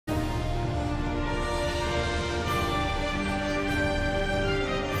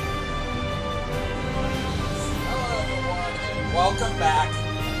welcome back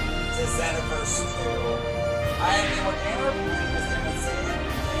to Xenoverse 2. I am the one gamer, and this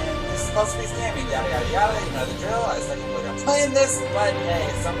is supposed to be scamming, yada yada yada, you know the drill. I was like, look, I'm playing this, but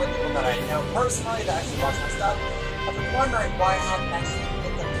hey, some of the people that I know personally that actually watch my stuff have been wondering why I haven't actually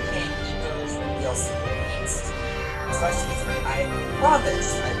picked up the game Eco's DLC released. Especially considering I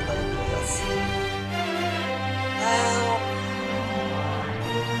promised I played the DLC. Now,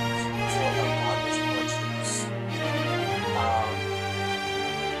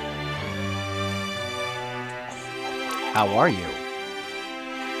 how are you?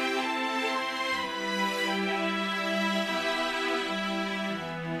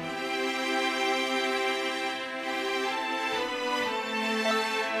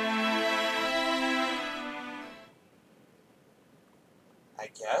 I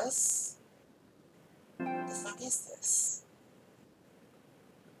guess? What the fuck is this?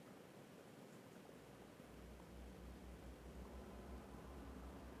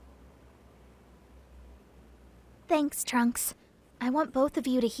 Thanks, Trunks. I want both of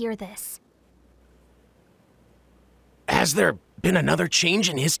you to hear this. Has there been another change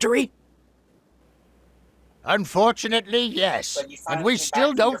in history? Unfortunately, yes. And we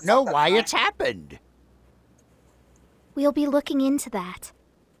still don't know why it's happened. We'll be looking into that.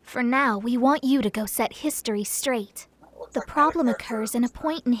 For now, we want you to go set history straight. The problem occurs in a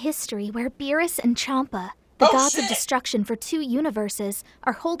point in history where Beerus and Champa, the gods of destruction for 2 universes,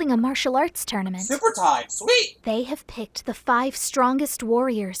 are holding a martial arts tournament. Super time, sweet! They have picked the 5 strongest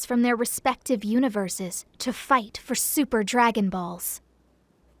warriors from their respective universes to fight for Super Dragon Balls.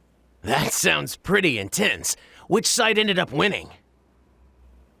 That sounds pretty intense. Which side ended up winning?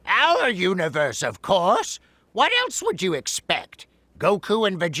 Our universe, of course. What else would you expect? Goku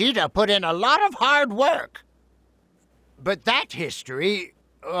and Vegeta put in a lot of hard work. But that history,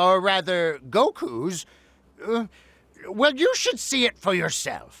 or rather, Goku's, well, you should see it for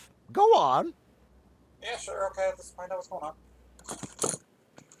yourself. Go on. Yeah, sure, okay, let's find out what's going on.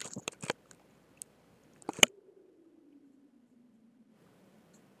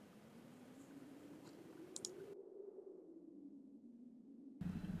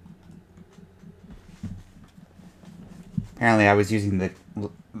 Apparently I was using the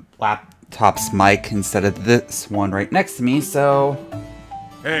laptop's mic instead of this one right next to me, so...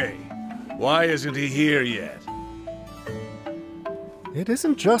 Hey, why isn't he here yet? It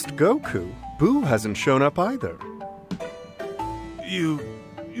isn't just Goku. Boo hasn't shown up either. You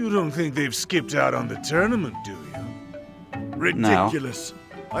don't think they've skipped out on the tournament, do you? Ridiculous.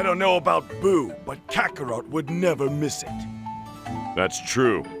 No. I don't know about Boo, but Kakarot would never miss it. That's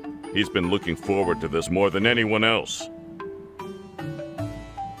true. He's been looking forward to this more than anyone else.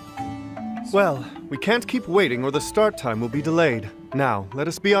 Well, we can't keep waiting or the start time will be delayed. Now, let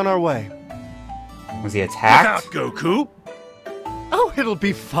us be on our way. Was he attacked? Look out, Goku! Oh, it'll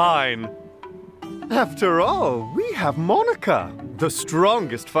be fine. After all, we have Monica, the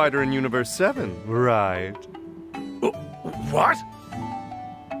strongest fighter in Universe 7, right? What?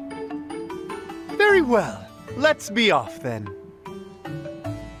 Very well. Let's be off then.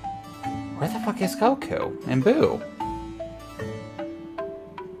 Where the fuck is Goku and Boo?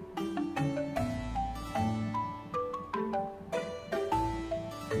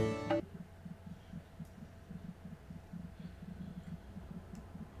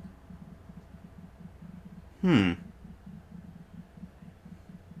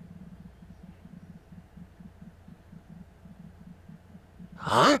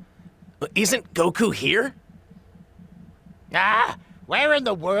 Huh? Isn't Goku here? Ah, where in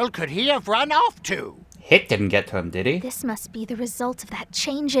the world could he have run off to? Hit didn't get to him, did he? This must be the result of that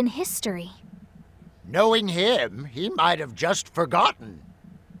change in history. Knowing him, he might have just forgotten.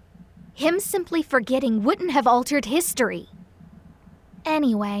 Him simply forgetting wouldn't have altered history.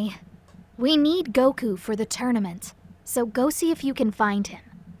 Anyway, we need Goku for the tournament, so go see if you can find him.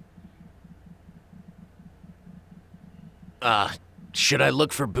 Should I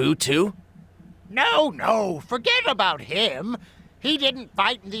look for Boo too? No, forget about him. He didn't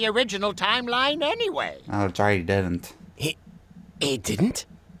fight in the original timeline anyway. Oh, sorry, he didn't. He didn't?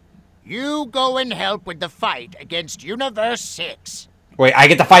 You go and help with the fight against Universe 6. Wait, I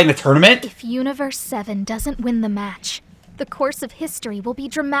get to fight in the tournament? If Universe 7 doesn't win the match, the course of history will be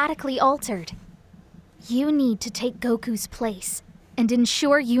dramatically altered. You need to take Goku's place and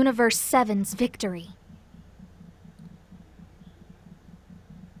ensure Universe 7's victory.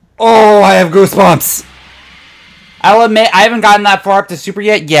 Oh, I have goosebumps! I'll admit, I haven't gotten that far up to Super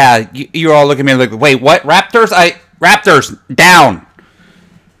yet. Yeah, you're all looking at me like, wait, what? Raptors? Raptors, down!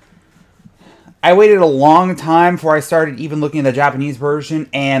 I waited a long time before I started even looking at the Japanese version,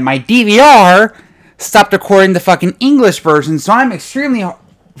 and my DVR stopped recording the fucking English version, so I'm extremely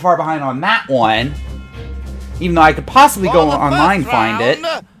far behind on that one. Even though I could possibly go online and find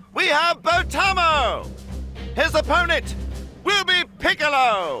it. We have Botamo! His opponent will be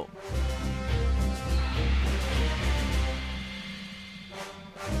Piccolo!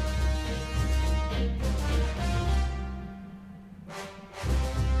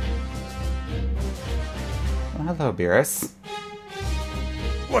 Hello, Beerus.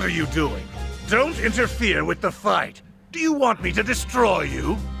 What are you doing? Don't interfere with the fight. Do you want me to destroy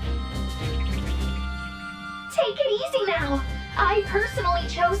you? Take it easy now. I personally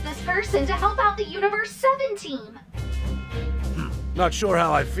chose this person to help out the Universe 7 team. Not sure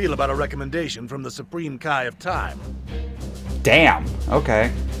how I feel about a recommendation from the Supreme Kai of Time. Damn.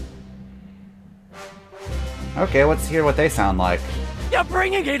 Okay. Okay, let's hear what they sound like. You're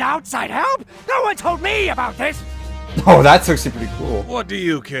bringing in outside help? No one told me about this! Oh, that's actually pretty cool. What do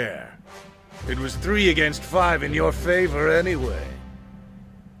you care? It was 3 against 5 in your favor anyway.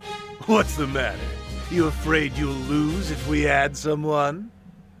 What's the matter? You afraid you'll lose if we add someone?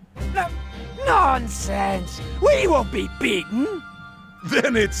 No, nonsense! We won't be beaten!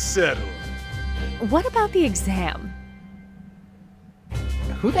 Then it's settled. What about the exam?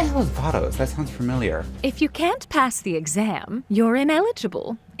 Who the hell is Vados? That sounds familiar. If you can't pass the exam, you're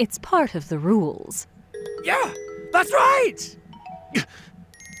ineligible. It's part of the rules. Yeah, that's right!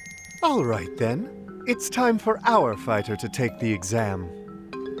 All right, then. It's time for our fighter to take the exam.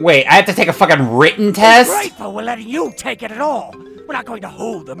 Wait, I have to take a fucking written test? We're grateful we're letting you take it at all. We're not going to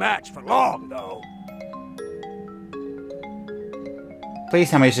hold the match for long, though. Please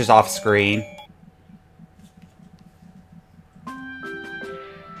tell me it's just off screen.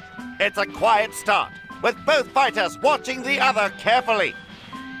 It's a quiet start, with both fighters watching the other carefully.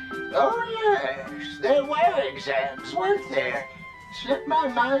 Oh, yes. There were exams, weren't there? Slipped my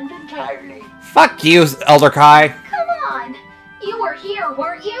mind entirely. Fuck you, Elder Kai. Come on. You were here,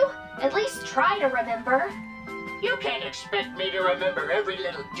 weren't you? At least try to remember. You can't expect me to remember every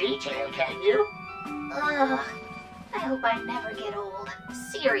little detail, can you? Ugh. I hope I never get old.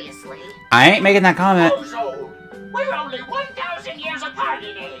 Seriously. I ain't making that comment. Who's old? We're only 1,000 years apart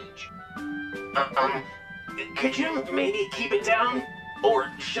in age. Could you maybe keep it down?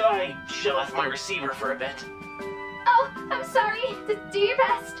 Or should I shut off my receiver for a bit? Oh, I'm sorry. Do your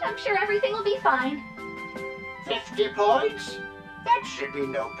best. I'm sure everything will be fine. 50 points? That should be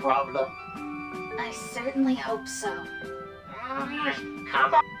no problem. I certainly hope so.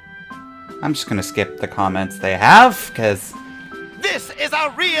 Come on. I'm just gonna skip the comments they have, because... This is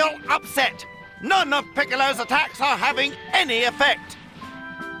a real upset! None of Piccolo's attacks are having any effect!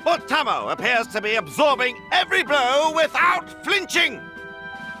 Botamo appears to be absorbing every blow without flinching!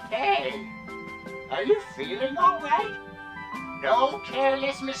 Hey, are you feeling all right? No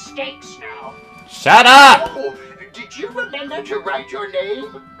careless mistakes now. Shut up! Oh, did you remember to write your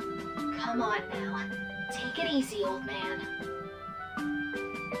name? Come on now. Take it easy, old man.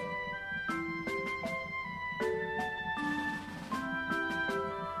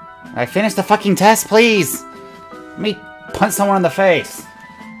 I finished the fucking test, please! Let me punch someone in the face.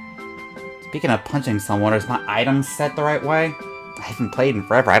 Speaking of punching someone, is my items set the right way? I haven't played in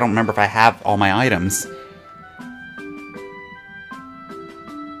forever. I don't remember if I have all my items.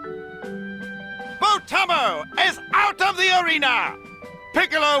 Botamo is out of the arena!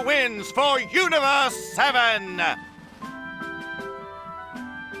 Piccolo wins for Universe 7!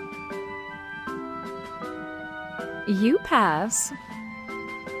 You pass.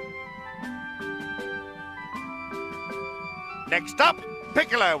 Next up,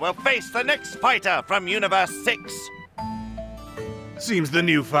 Piccolo will face the next fighter from Universe 6. Seems the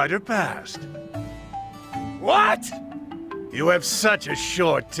new fighter passed. What? You have such a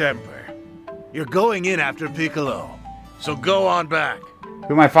short temper. You're going in after Piccolo, so go on back.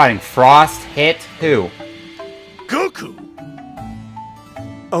 Who am I fighting? Frost? Hit? Who? Goku!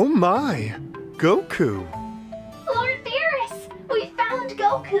 Oh my! Goku! Lord Beerus! We found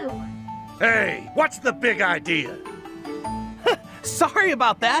Goku! Hey, what's the big idea? Sorry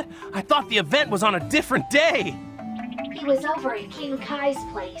about that. I thought the event was on a different day. He was over at King Kai's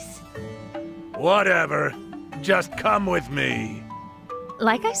place. Whatever. Just come with me.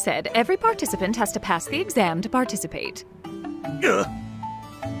 Like I said, every participant has to pass the exam to participate.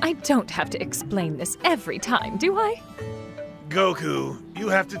 I don't have to explain this every time, do I? Goku, you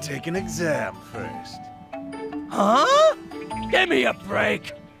have to take an exam first. Huh? Give me a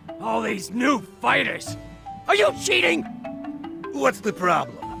break. All these new fighters. Are you cheating? What's the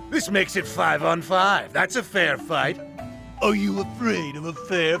problem? This makes it 5 on 5. That's a fair fight. Are you afraid of a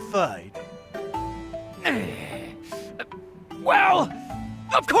fair fight? Well,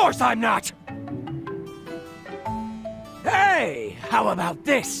 of course I'm not. Hey, how about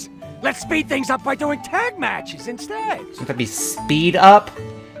this? Let's speed things up by doing tag matches instead. Should that be speed up?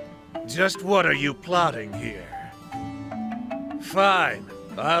 Just what are you plotting here? Fine,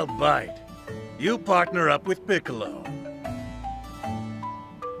 I'll bite. You partner up with Piccolo.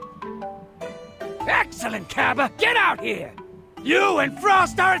 Excellent, Cabba! Get out here! You and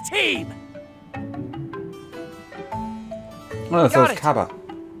Frost are a team! Oh, so it's Kaba.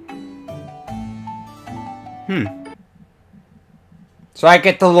 So I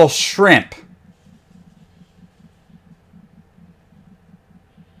get the little shrimp.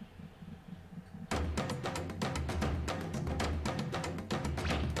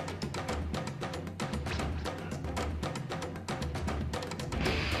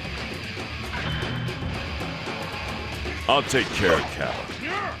 I'll take care of Cal.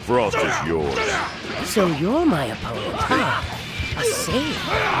 Frost is yours. So you're my opponent, huh? A saint.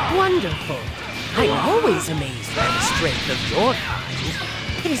 Wonderful. I'm always amazed by the strength of your kind.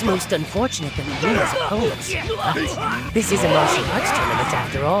 It is most unfortunate that we meet as opponents. But this is a martial arts tournament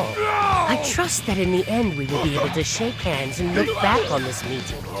after all. I trust that in the end we will be able to shake hands and look back on this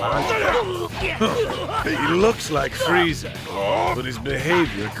meeting fondly. He looks like Frieza, but his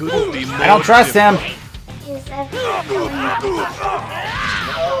behavior couldn't be more I don't trust him. Is everything going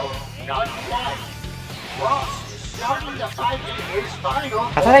No, not quite. Frost is starting to fight in his final.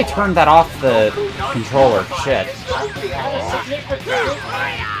 I thought I turned that off the controller. Shit.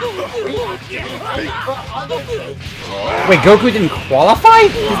 Wait, Goku didn't qualify?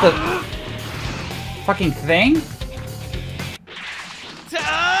 He's the fucking thing?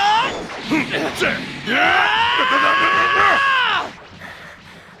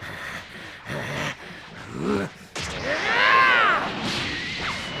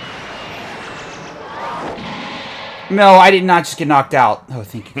 No, I did not just get knocked out. Oh,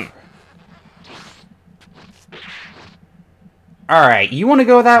 thank you. Alright, you want to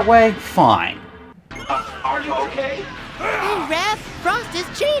go that way? Fine. Are you okay? Hey, Raph! Frost is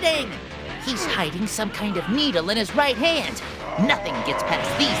cheating! He's hiding some kind of needle in his right hand. Nothing gets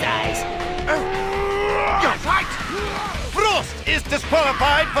past these eyes. You're right! Frost is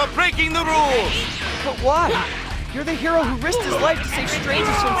disqualified for breaking the rules! But why? You're the hero who risked his life to save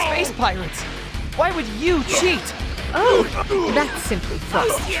strangers from space pirates. Why would you cheat? Oh, that's simply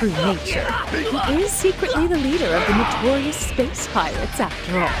Frost's true nature. He is secretly the leader of the notorious space pirates,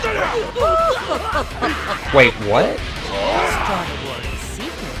 after all. Wait, what? Started war is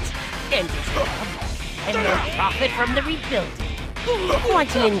secret, and his love, and no profit from the rebuilding.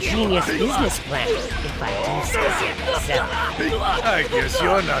 Quite an ingenious business plan, if I do say so myself. I guess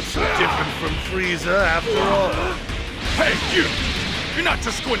you're not so different from Frieza after all. Hey, you! You're not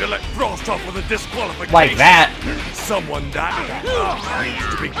just going to let Frost off with a disqualification. Like that. Someone that needs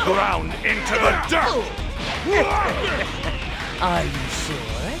to be ground into the dirt. Are you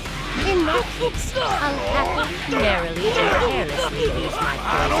sure? In that case, I'll happily, merrily, and carelessly use my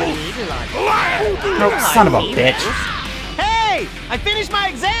poison needle on you. No, son of a bitch. Hey! I finished my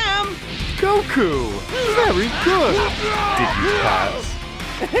exam! Goku! Very good! Did you pass?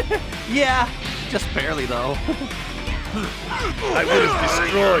 Yeah, just barely though. I would have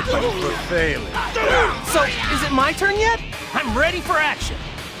destroyed you for failing. So, is it my turn yet? I'm ready for action.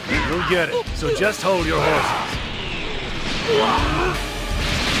 You'll get it, so just hold your horses.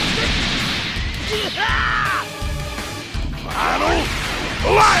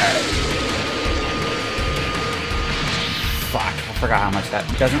 Fuck, I forgot how much that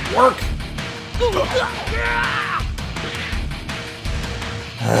doesn't work.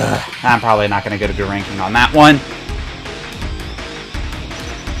 I'm probably not going to get a good ranking on that one.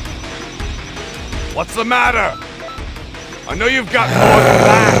 What's the matter? I know you've got more than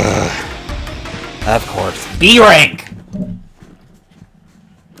that. Of course. B rank!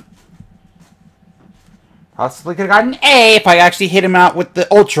 Possibly could have gotten A if I actually hit him out with the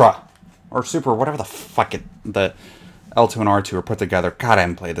Ultra. Or Super, whatever the fuck the L2 and R2 are put together. God, I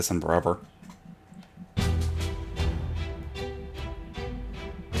haven't played this in forever.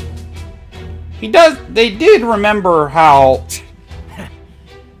 They did remember how...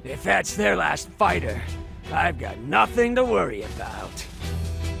 If that's their last fighter, I've got nothing to worry about.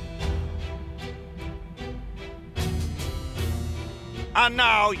 And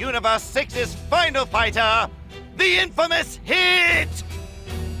now, Universe 6's final fighter, the infamous Hit!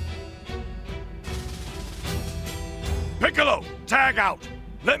 Piccolo, tag out.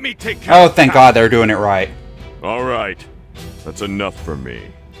 Let me take care Oh, of thank God they're doing it right. All right. That's enough for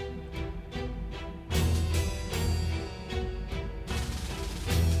me.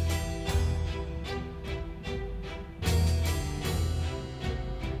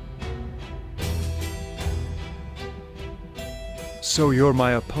 So you're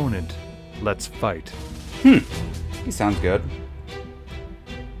my opponent. Let's fight. He sounds good.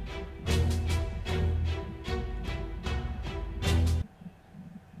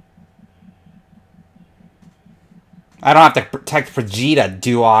 I don't have to protect Vegeta,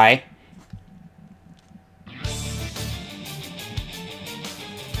 do I?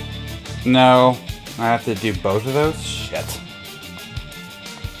 No. I have to do both of those? Shit.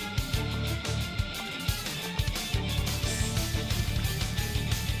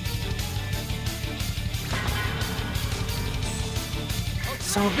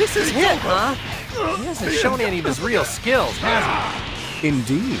 So this is him, huh? He hasn't shown any of his real skills, has he?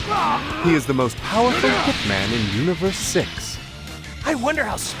 Indeed. He is the most powerful hitman in Universe 6. I wonder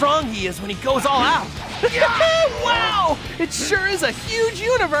how strong he is when he goes all out. Wow! It sure is a huge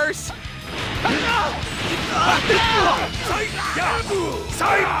universe! No!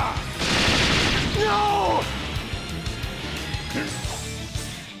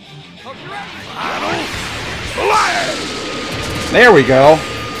 There we go.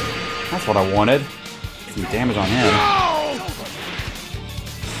 That's what I wanted. Some damage on him.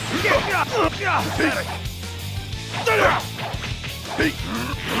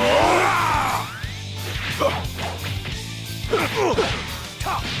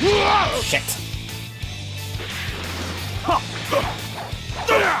 Shit.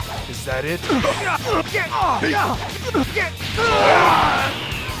 Is that it?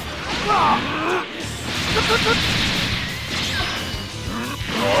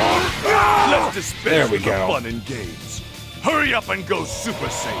 Let's dispense There we with the go. fun and games. Hurry up and go Super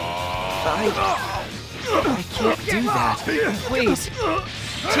Saiyan. I can't do that. Please,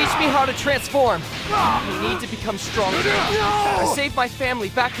 teach me how to transform. I need to become stronger. I saved my family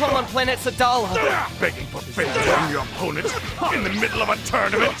back home on planet Sadala. Begging for favors from your opponent in the middle of a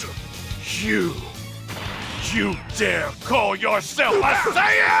tournament? You dare call yourself a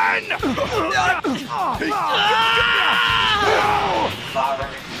Saiyan? Father,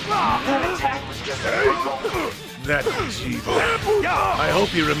 that attack was just a That Vegeta. I hope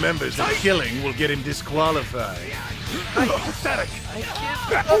he remembers that killing will get him disqualified. Pathetic.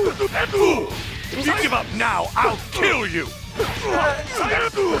 If you give up now, I'll kill you.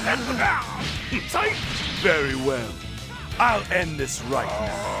 Very well. I'll end this right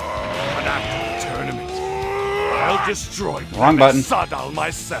now. And after the tournament, I'll destroy Wrong button. Sadal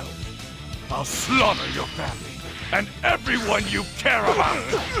myself. I'll slaughter your family and everyone you care about.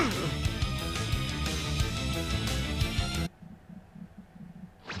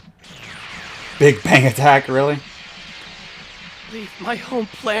 Big bang attack, really? Leave my home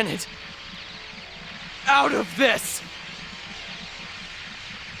planet out of this!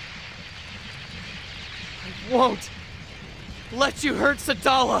 I won't let you hurt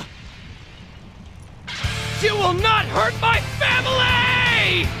Sadala! You will not hurt my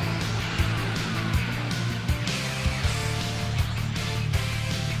family!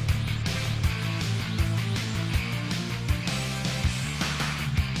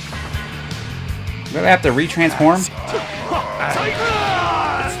 Do I have to retransform?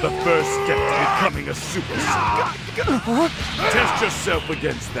 It's the first step to becoming a Super Saiyan. Test yourself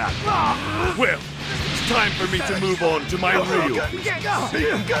against that. Well, it's time for me to move on to my real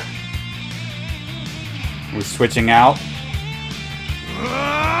business. We're switching out.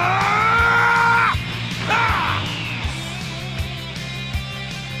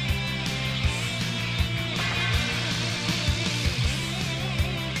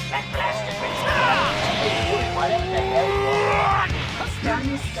 That bastard makes whatever the hell you want. Done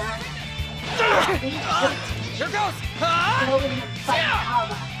is done. Here goes! Go in and fight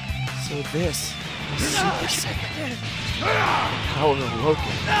Kava. So this is Super Saiyan. Power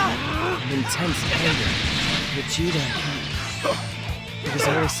awoken. An intense anger. Vegeta, he was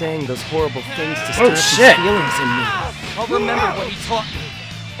only saying those horrible things to stir up his shit. feelings in me. I'll remember what he taught me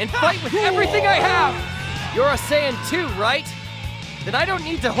and fight with everything I have. You're a Saiyan too, right? Then I don't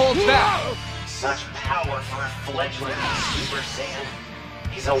need to hold back. Such power for a fledgling Super Saiyan.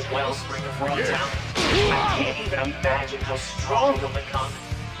 He's a wellspring of raw talent. I can't even imagine how strong he'll become.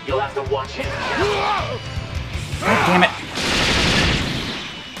 You'll have to watch him. God damn it.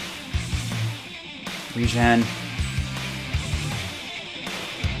 Regen.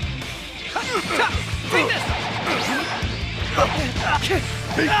 Take this!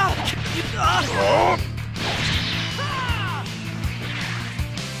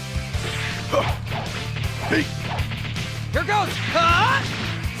 Here goes!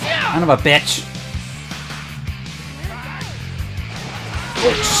 Son of a bitch.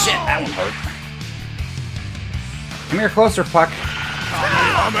 Oh shit, that one hurt. Come here closer, Puck.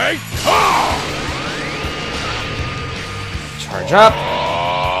 Charge up.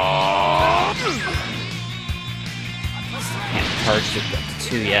 Can't charge to get to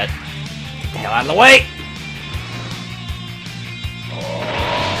 2 yet. Get the hell out of the way!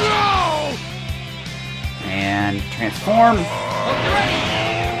 And transform.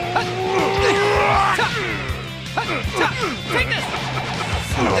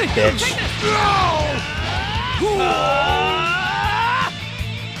 Son of a bitch.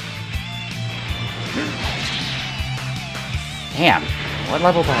 Damn, what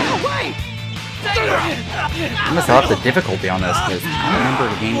level do I? I must have up the difficulty on this because I don't remember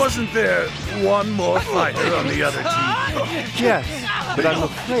the game. Wasn't there one more fighter on the other team? Yes, but I'm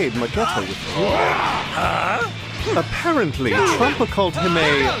afraid Magetto withdrew. Huh? Apparently, Trumpa called him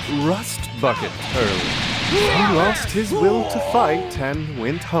a rust bucket early. He lost his will to fight and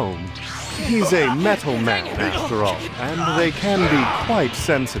went home. He's a metal man, after all, and they can be quite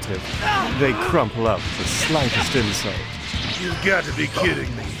sensitive. They crumple up the slightest insult. You've got to be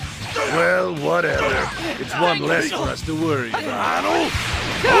kidding me. Well, whatever. It's one less for us to worry about.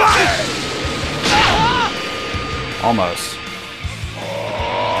 Almost.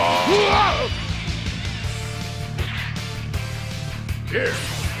 Here.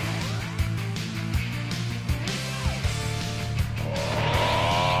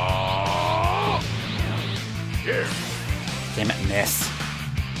 Here. Damn it, miss.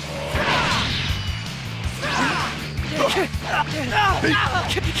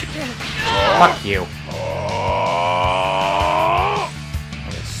 Fuck you.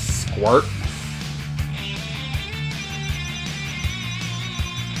 Squirt.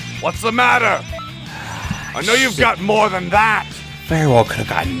 What's the matter? I know you've got more than that. Very well could have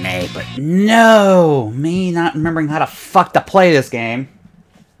gotten an A, but no! Me not remembering how to fuck to play this game.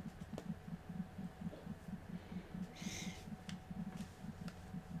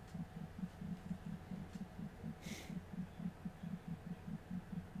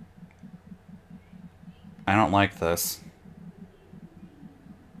 I don't like this.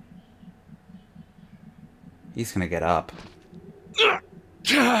 He's gonna get up.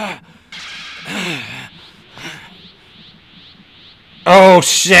 Oh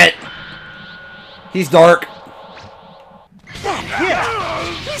shit! He's dark. Yeah,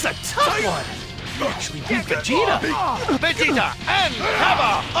 he's a tough one. He actually beat Vegeta. Vegeta and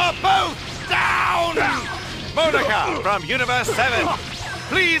Kaba are both down! Monica from Universe 7,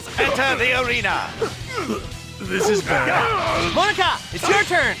 please enter the arena. This is bad. Monica, it's your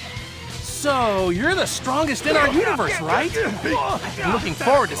turn. So, you're the strongest in our universe, right? I've been looking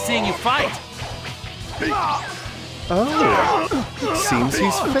forward to seeing you fight. Oh, it seems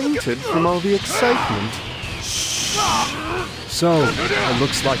he's fainted from all the excitement. So, it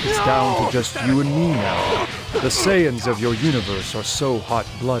looks like it's down to just you and me now. The Saiyans of your universe are so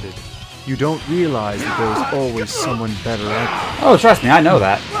hot-blooded. You don't realize that there's always someone better at them. Oh, trust me, I know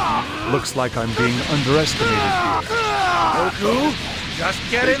that. Looks like I'm being underestimated here. Goku, just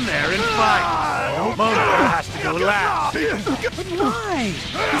get in there and fight. Monica has to go last. But why?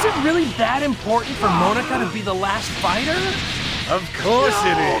 Is it really that important for Monica to be the last fighter? Of course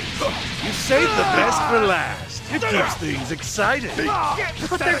it is. You saved the best for last. It keeps things exciting.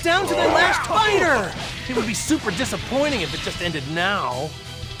 But they're down to their last fighter! It would be super disappointing if it just ended now.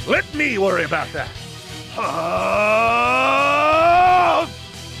 Let me worry about that.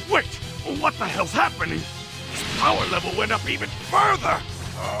 Wait, what the hell's happening? His power level went up even further.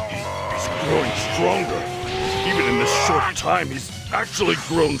 He's growing stronger. Even in this short time, he's actually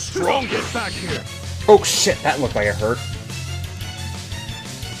grown stronger. Get back here. Oh shit, that looked like it hurt.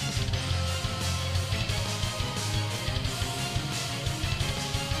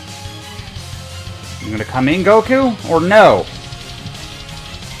 You gonna come in, Goku, or no?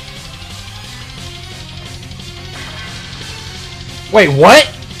 Wait, what?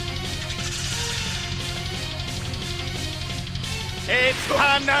 It's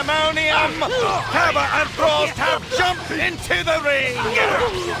pandemonium! Kaba and Frost have jumped into the ring!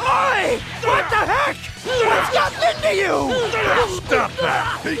 Oi! What the heck? What's gotten into you? Stop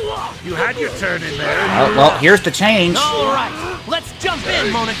that! You had your turn in there. Oh, well, here's the change. All right, let's jump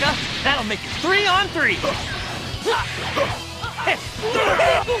in, Monica. That'll make it 3-on-3.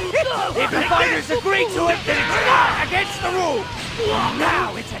 If the fighters agree to it, then it's not against the rules.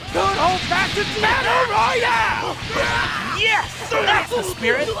 Now it's a good old-fashioned battle royale. Yes, that's the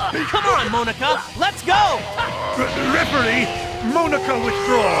spirit. Come on, Monica, let's go. Referee, Monica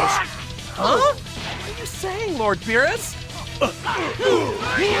withdraws. Huh? What are you saying, Lord Beerus?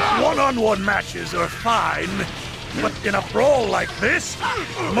 One-on-one matches are fine, but in a brawl like this,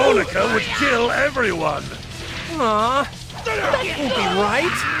 Monica would kill everyone. Aw, that can't be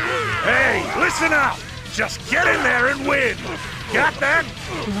right. Hey, listen up! Just get in there and win! Got that?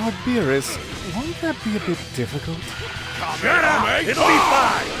 Lord Beerus, won't that be a bit difficult? Shut up! It'll be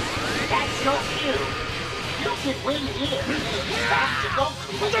fine! That's your cue. You can win here. Back to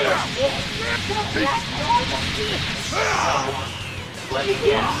Goku with your stick. That's normal. So, let me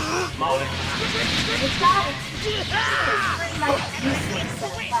guess. Motor. You got it. It's pretty much useless in a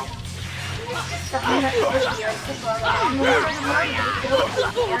fight. Something that would be your support and we're going to learn how to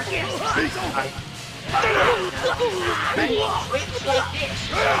do it together.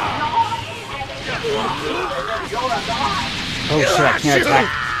 Oh shit, I can't attack.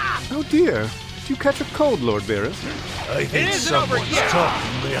 Oh dear. Did you catch a cold, Lord Beerus? I think someone's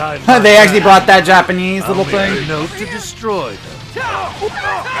talking behind They actually brought that Japanese little I'll make thing. a note to destroy them.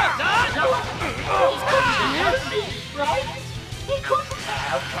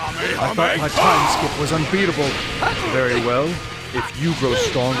 I thought my time skip was unbeatable. Very well. If you grow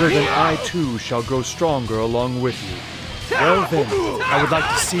stronger, then I too shall grow stronger along with you. Well then, I would like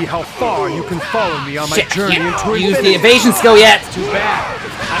to see how far you can follow me on my Shit, journey can't into use infinity. the evasion skill yet. Too bad.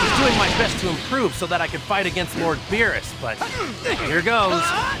 I was doing my best to improve so that I could fight against Lord Beerus, but here goes.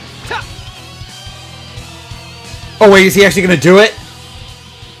 Oh wait, is he actually gonna do it?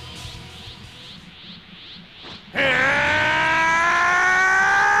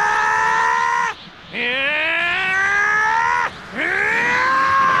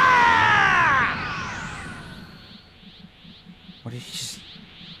 What did he just...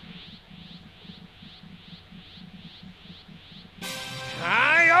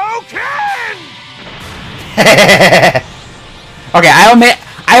 Okay,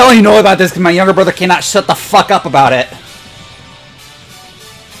 I only know about this because my younger brother cannot shut the fuck up about it.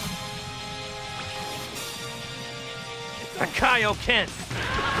 The Kaioken.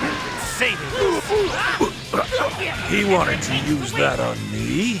 Save him. He wanted to use that on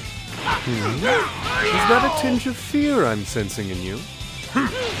me? Is that a tinge of fear I'm sensing in you?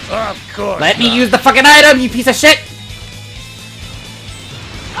 Of course. Let me use the fucking item, you piece of shit!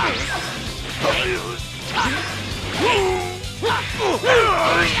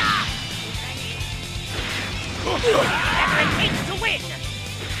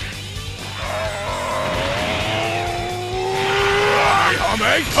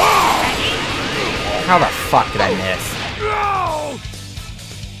 How the fuck did I miss?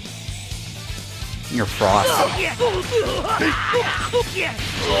 You're Frost.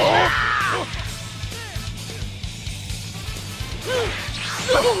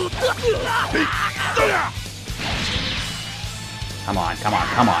 Come on, come on,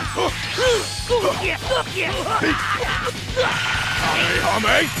 come on.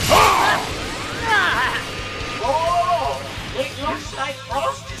 Oh, it looks like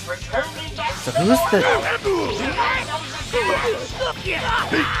Frost is returning back So to who's the...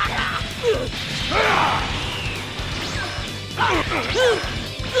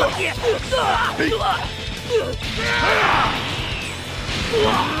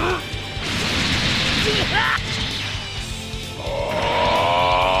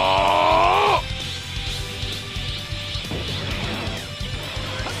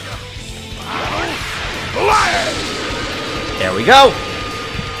 There we go!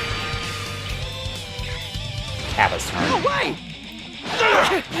 Kappa's turn. No way!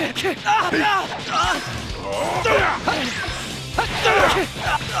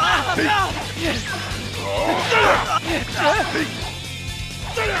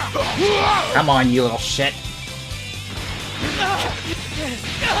 Come on, you little shit.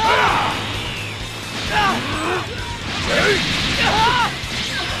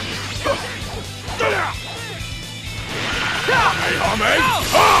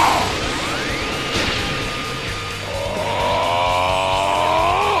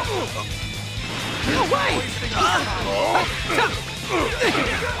 No way!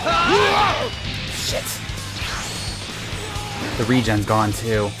 Shit. The regen's gone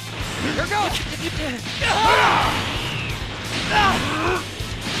too. Here goes!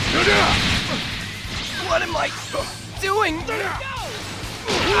 What am I doing?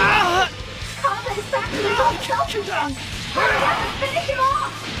 Combat back to the old self again. Hurry up and finish him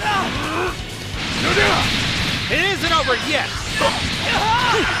off! It isn't over yet!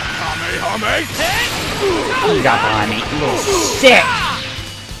 You got behind me, you little shit!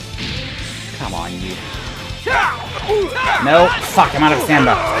 Come on, you. No, fuck, I'm out of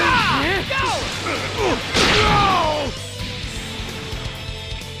stamina.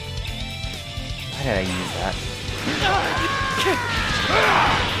 Why did I use that?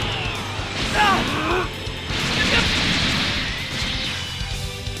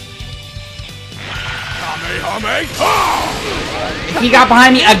 He got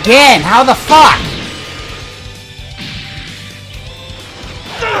behind me again! How the fuck?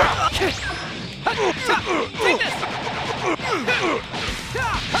 Take this!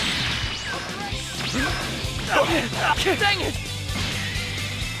 Dang it!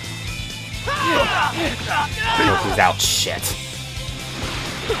 Goku's out. Shit.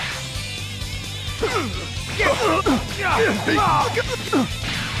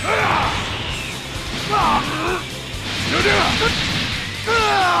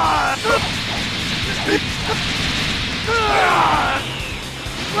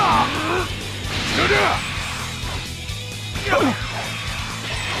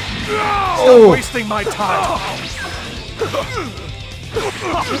 Stop wasting my time.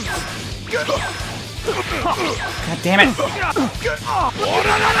 God damn it.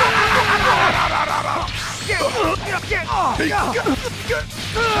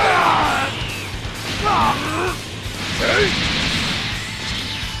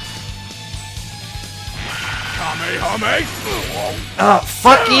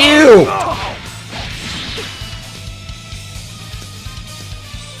 Fuck you!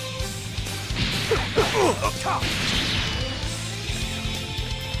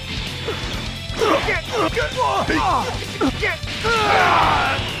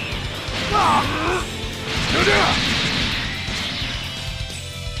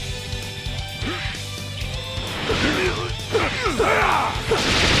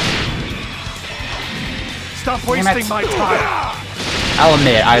 Stop wasting my time. I'll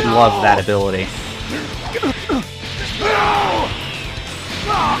admit, I love that ability.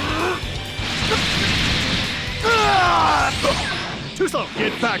 Too slow.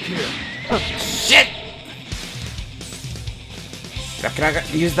 Get back here. Shit! Can I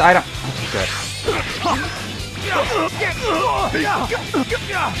use the item? Okay, good.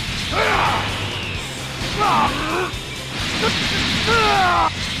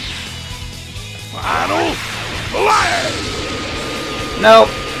 Nope.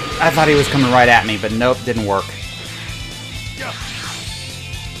 I thought he was coming right at me, but nope, didn't work.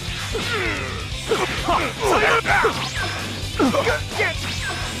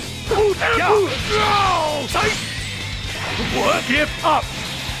 What? Give up!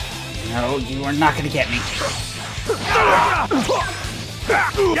 No, you are not gonna get me.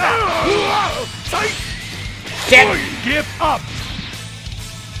 Shit! Give up!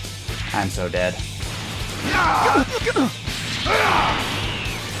 I'm so dead.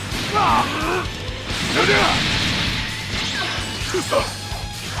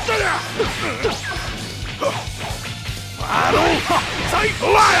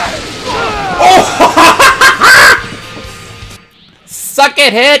 Suck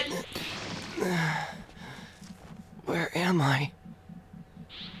it, hit! Where am I?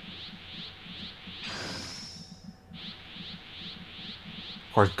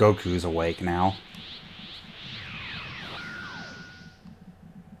 Of course, Goku's awake now.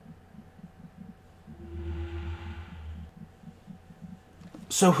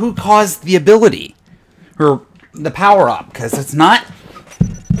 So who caused the ability? Or the power-up? Because it's not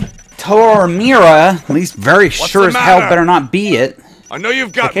Toa or Mira. At least very sure as hell better not be it. I know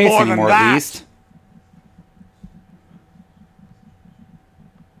you've got the case more than anymore, that. At least.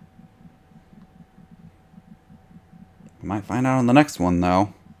 Might find out on the next one,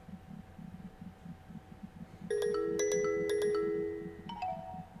 though.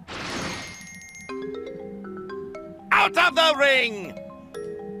 Out of the ring!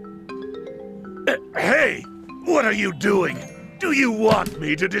 Hey! What are you doing? Do you want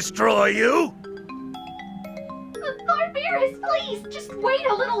me to destroy you? Lord Beerus, please, just wait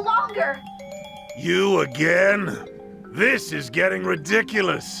a little longer. You again? This is getting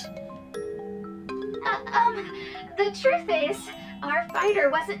ridiculous. The truth is, our fighter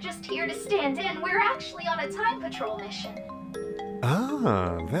wasn't just here to stand in. We're actually on a time patrol mission.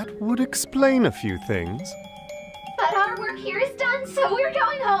 Ah, that would explain a few things. But our work here is done, so we're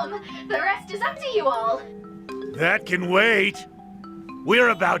going home. The rest is up to you all. That can wait. We're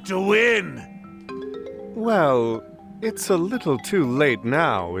about to win. Well, it's a little too late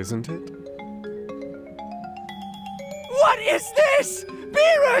now, isn't it? What is this?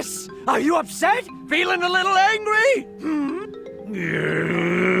 Beerus! Are you upset? Feeling a little angry?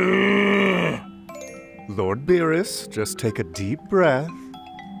 Lord Beerus, just take a deep breath.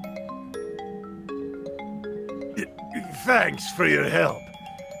 Thanks for your help.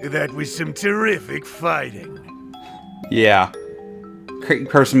 That was some terrific fighting. Yeah.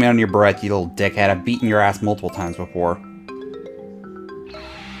 Cursing me on your breath, you little dickhead. I've beaten your ass multiple times before.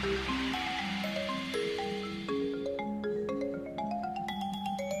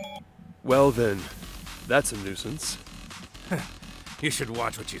 Well then, that's a nuisance. You should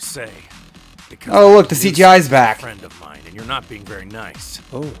watch what you say. Because Oh, look, the CGI's back. Friend of mine, and you're not being very nice.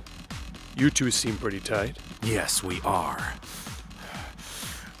 Oh. You two seem pretty tight. Yes, we are.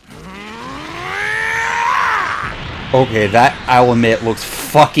 Okay, that, I'll admit, looks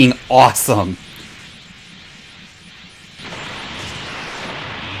fucking awesome.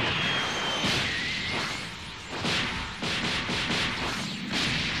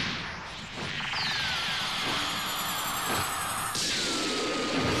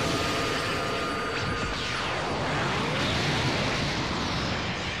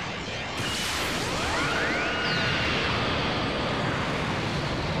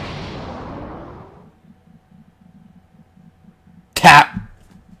 That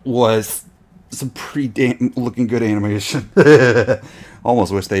was some pretty damn looking good animation.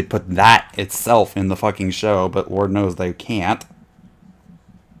 Almost wish they'd put that itself in the fucking show, but Lord knows they can't.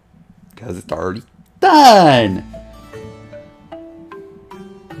 Because it's already done!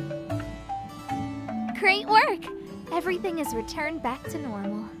 Great work! Everything is returned back to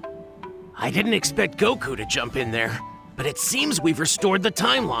normal. I didn't expect Goku to jump in there, but it seems we've restored the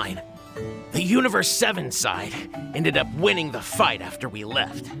timeline. The Universe 7 side ended up winning the fight after we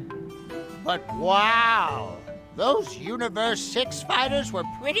left. But wow! Those Universe 6 fighters were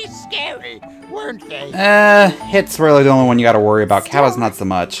pretty scary, weren't they? Hit's really the only one you gotta worry about. Kawa's not so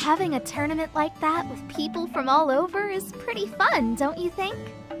much. Having a tournament like that with people from all over is pretty fun, don't you think?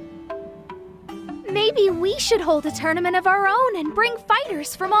 Maybe we should hold a tournament of our own and bring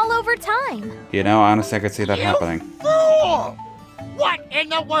fighters from all over time. You know, honestly, I could see that happening. Fool! What in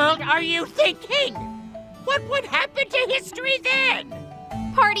the world are you thinking? What would happen to history then?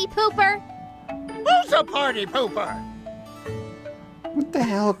 Party pooper! Who's a party pooper? What the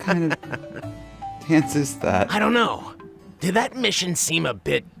hell kind of dance is that? I don't know. Did that mission seem a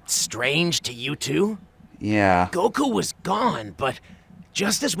bit strange to you two? Yeah. Goku was gone, but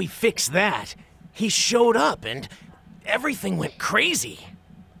just as we fixed that, he showed up and everything went crazy.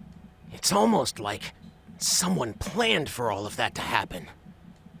 It's almost like someone planned for all of that to happen.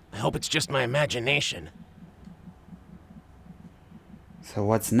 I hope it's just my imagination. So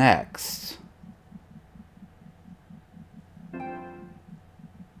what's next?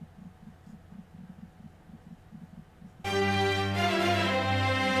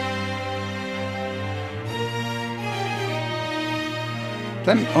 Is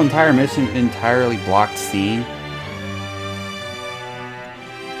that entire mission entirely blocked scene?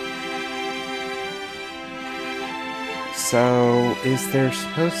 So, is there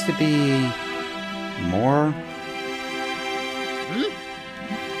supposed to be more?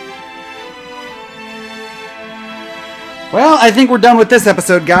 Well, I think we're done with this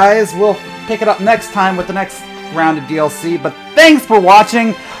episode, guys. We'll pick it up next time with the next round of DLC, but thanks for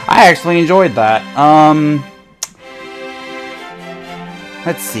watching. I actually enjoyed that.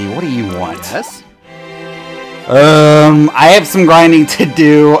 Let's see, what do you want? Yes? I have some grinding to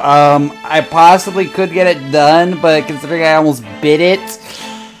do. I possibly could get it done, but considering I almost bit it,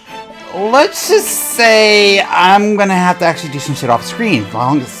 let's just say I'm gonna have to actually do some shit off screen. The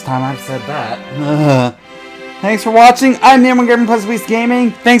longest time I've said that. Thanks for watching. I'm the #1 gamer from PuzzlePiece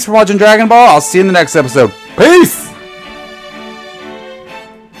Gaming. Thanks for watching Dragon Ball. I'll see you in the next episode. Peace!